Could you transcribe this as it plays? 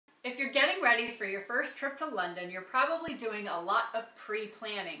If you're getting ready for your first trip to London, you're probably doing a lot of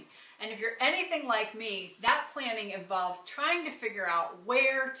pre-planning. And if you're anything like me, that planning involves trying to figure out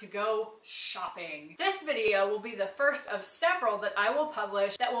where to go shopping. This video will be the first of several that I will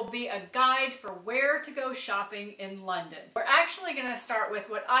publish that will be a guide for where to go shopping in London. We're actually going to start with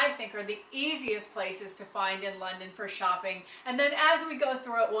what I think are the easiest places to find in London for shopping, and then as we go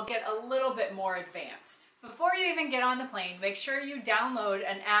through it, we'll get a little bit more advanced. Before you even get on the plane, make sure you download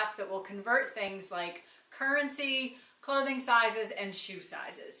an app that will convert things like currency, clothing sizes, and shoe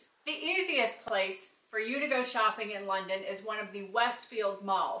sizes. The easiest place for you to go shopping in London is one of the Westfield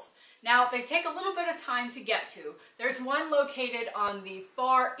malls. Now, they take a little bit of time to get to. There's one located on the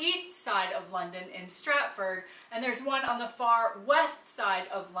far east side of London in Stratford, and there's one on the far west side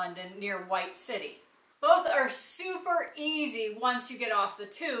of London near White City. Both are super easy once you get off the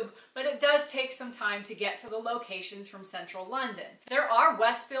tube, but it does take some time to get to the locations from central London. There are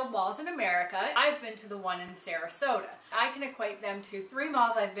Westfield malls in America. I've been to the one in Sarasota. I can equate them to 3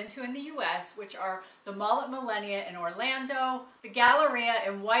 malls I've been to in the US, which are the Mall at Millenia in Orlando, the Galleria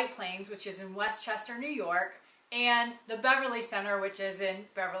in White Plains, which is in Westchester, New York, and the Beverly Center, which is in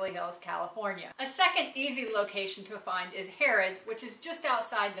Beverly Hills, California. A second easy location to find is Harrods, which is just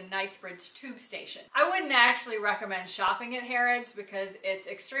outside the Knightsbridge tube station. I wouldn't actually recommend shopping at Harrods because it's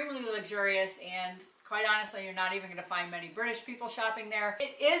extremely luxurious, and quite honestly, you're not even going to find many British people shopping there.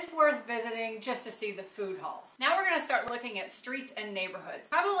 It is worth visiting just to see the food halls. Now we're going to start looking at streets and neighborhoods.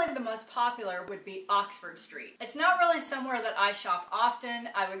 Probably the most popular would be Oxford Street. It's not really somewhere that I shop often.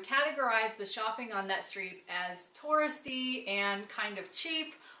 I would categorize the shopping on that street as touristy and kind of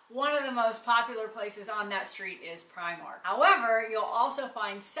cheap. One of the most popular places on that street is Primark. However, you'll also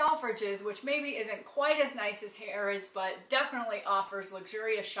find Selfridges, which maybe isn't quite as nice as Harrods, but definitely offers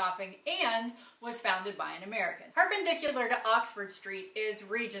luxurious shopping and was founded by an American. Perpendicular to Oxford Street is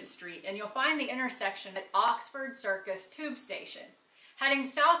Regent Street, and you'll find the intersection at Oxford Circus Tube Station. Heading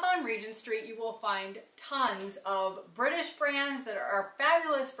south on Regent Street, you will find tons of British brands that are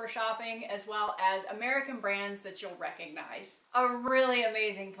fabulous for shopping, as well as American brands that you'll recognize. A really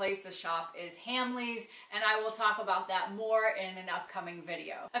amazing place to shop is Hamleys, and I will talk about that more in an upcoming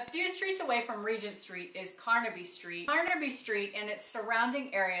video. A few streets away from Regent Street is Carnaby Street. Carnaby Street and its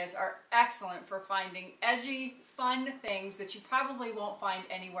surrounding areas are excellent for finding edgy, fun things that you probably won't find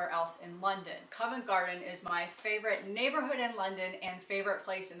anywhere else in London. Covent Garden is my favorite neighborhood in London and favorite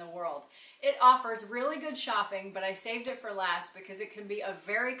place in the world. It offers really good shopping, but I saved it for last because it can be a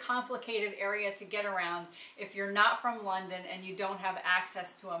very complicated area to get around if you're not from London and you don't have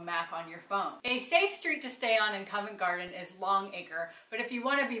access to a map on your phone. A safe street to stay on in Covent Garden is Longacre, but if you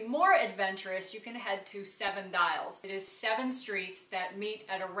want to be more adventurous, you can head to 7 Dials. It is 7 streets that meet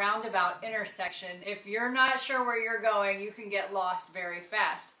at a roundabout intersection. If you're not sure where you're going, you can get lost very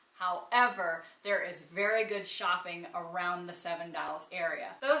fast. However, there is very good shopping around the 7 Dials area.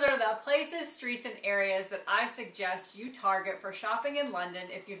 Those are the places, streets, and areas that I suggest you target for shopping in London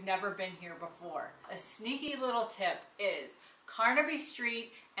if you've never been here before. A sneaky little tip is Carnaby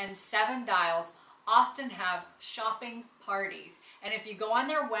Street and 7 Dials often have shopping parties, and if you go on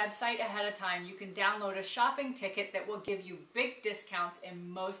their website ahead of time, you can download a shopping ticket that will give you big discounts in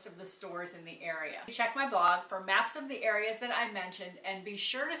most of the stores in the area. Check my blog for maps of the areas that I mentioned, and be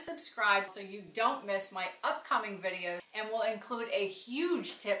sure to subscribe so you don't miss my upcoming videos, and will include a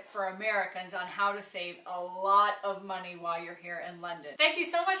huge tip for Americans on how to save a lot of money while you're here in London. Thank you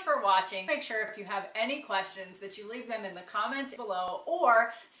so much for watching. Make sure if you have any questions that you leave them in the comments below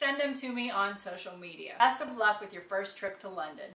or send them to me on social media. Best of luck with your first trip to London.